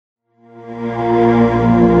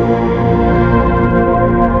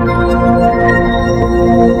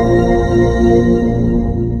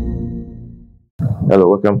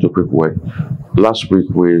quick word. Last week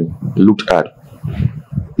we looked at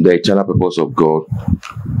the eternal purpose of God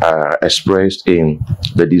expressed in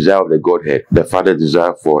the desire of the Godhead. The Father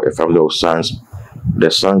desire for a family of sons, the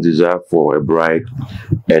Son desire for a bride,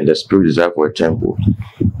 and the Spirit desire for a temple.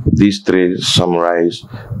 These three summarize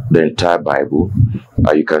the entire Bible.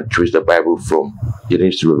 You can trace the Bible from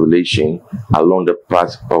Genesis to Revelation along the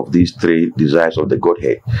path of these three desires of the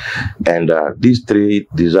Godhead. And these three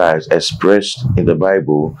desires expressed in the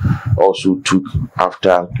Bible also took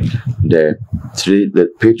after the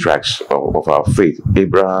patriarchs of our faith,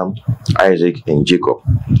 Abraham, Isaac, and Jacob.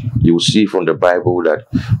 You will see from the Bible that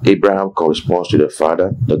Abraham corresponds to the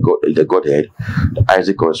Father, the Godhead.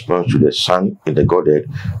 Isaac corresponds to the Son in the Godhead.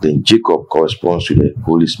 Then Jacob corresponds to the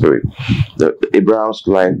Holy Spirit. Abraham's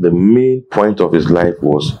life, the main point of his life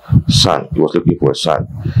was son. He was looking for a son.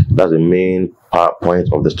 That's the main point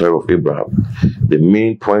of the story of Abraham. The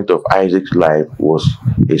main point of Isaac's life was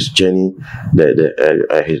his journey,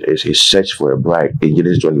 his search for a bride in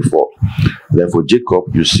Genesis 24. Then for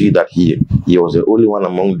Jacob, you see that he was the only one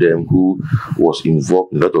among them who was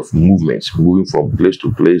involved in a lot of movements, moving from place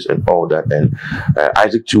to place and all that. And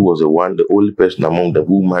Isaac too was the only person among them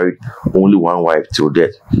who married only one wife till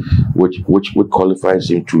death, which qualifies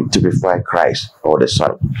him to typify Christ or the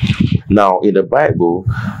Son. Now in the Bible,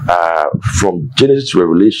 from Genesis to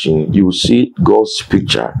Revelation, you will see God's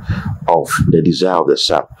picture of the desire of the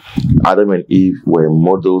Son. Adam and Eve were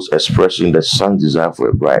models expressing the Son's desire for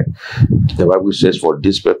a bride. The Bible says, for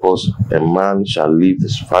this purpose, a man shall leave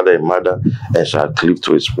his father and mother and shall cleave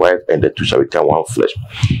to his wife, and the two shall become one flesh.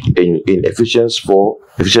 In Ephesians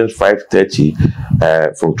 5:30,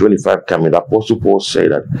 from 25 coming, the Apostle Paul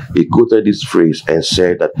said that he quoted this phrase and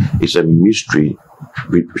said that it's a mystery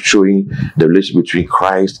showing the relationship between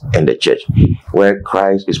Christ and the church, where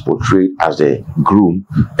Christ is portrayed as the groom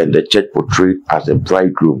and the church portrayed as the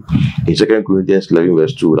bridegroom. In 2 Corinthians 11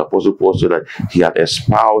 verse 2, the Apostle Paul said that he had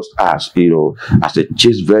espoused us, as a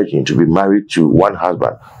chaste virgin to be married to one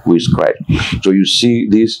husband, who is Christ. So you see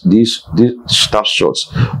these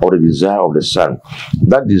snapshots of the desire of the Son.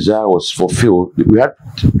 That desire was fulfilled. We had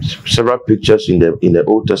several pictures in the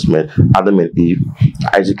Old Testament, Adam and Eve,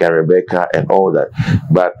 Isaac and Rebekah, and all that.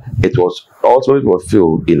 But it was ultimately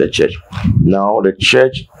fulfilled in the church. Now the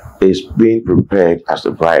church is being prepared as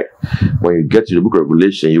the bride. When you get to the book of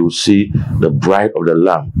Revelation, you will see the bride of the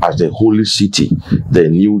Lamb as the holy city, the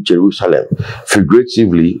new Jerusalem.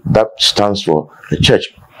 Figuratively, that stands for the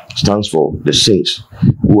church, stands for the saints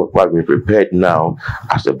who are being prepared now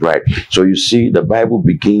as the bride. So you see, the Bible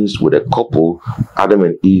begins with a couple, Adam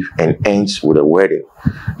and Eve, and ends with a wedding,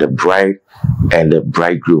 the bride and the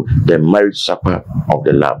bridegroom, the marriage supper of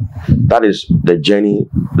the Lamb. That is the journey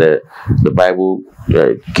the Bible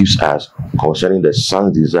gives us concerning the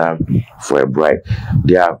Son's desire for a bride.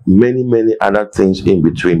 There are many other things in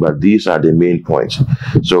between, but these are the main points.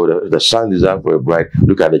 So the Son's desire for a bride,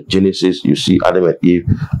 look at the Genesis, you see Adam and Eve,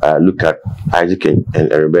 look at Isaac and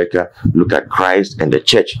Rebekah, look at Christ and the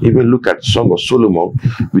church. Even look at Song of Solomon,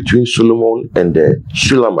 between Solomon and the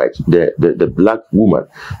Shulamite, the black woman.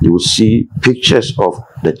 You will see pictures of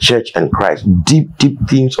the church and Christ, deep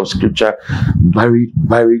themes of scripture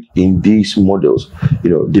buried in these models,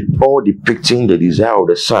 all depicting the desire of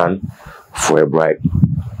the Son for a bride.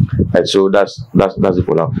 And so that's it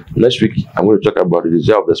for now. Next week I'm going to talk about the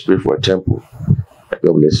desire of the Spirit for a temple.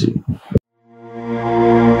 God bless you.